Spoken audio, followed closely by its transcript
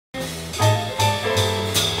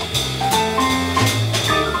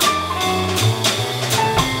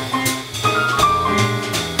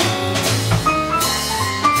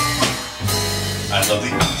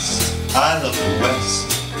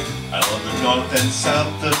north and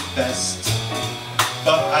south the best.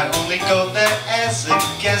 But I only go there as a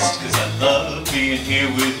guest, 'cause I love being here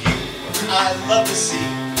with you. I love the sea,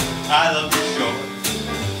 I love the shore,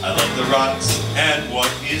 I love the rocks, and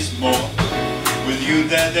what is more, with you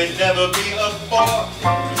there there'd never be a bore,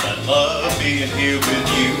 'cause I love being here with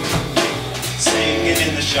you. Singing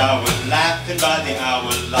in the shower, laughing by the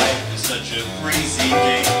hour, life is such a breezy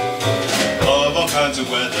game. Love all kinds of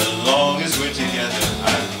weather, long as we're together,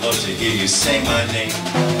 I'd love to hear you say my name.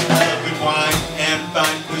 I love good wine and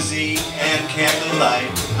fine cuisine and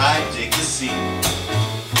candlelight, I dig the scene.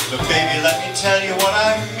 But baby, let me tell you what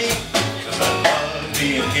I mean, 'cause I love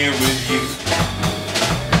being here with you.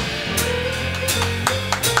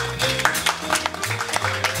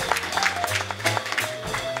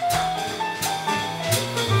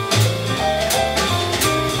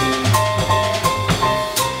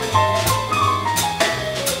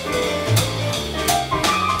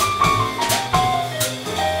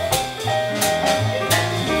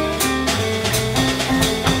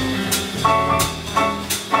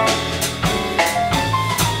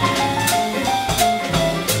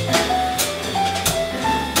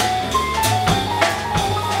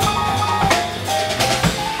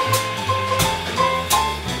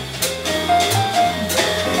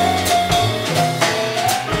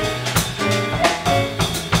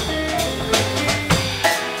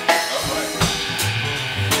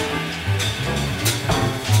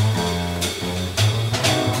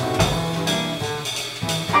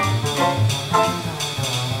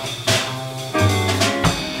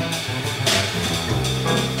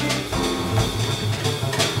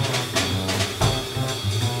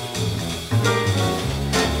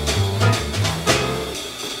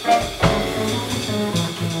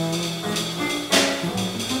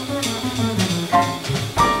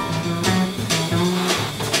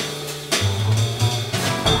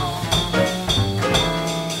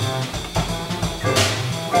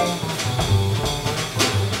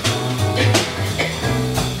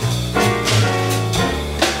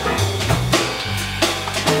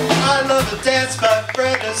 Dance by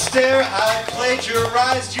Fred Astaire, I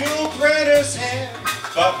plagiarized Yul Brynner's hair,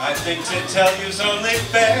 but I think to tell you's only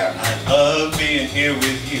fair. I love being here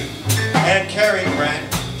with you. And Cary Grant,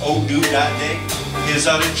 oh do that day, his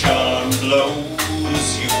utter charm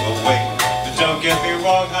blows you away. But don't get me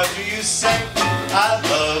wrong, how do you say, I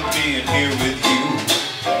love being here with you.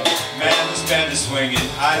 Man, this band is swinging,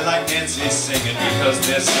 I like Nancy singing, because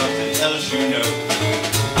there's something else you know.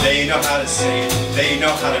 They know how to say it, they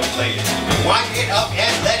know how to play it. Wind it up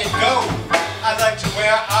and let it go. I like to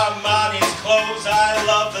wear Armani's clothes, I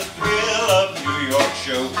love the thrill of New York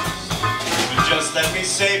shows. But just let me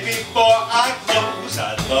say before I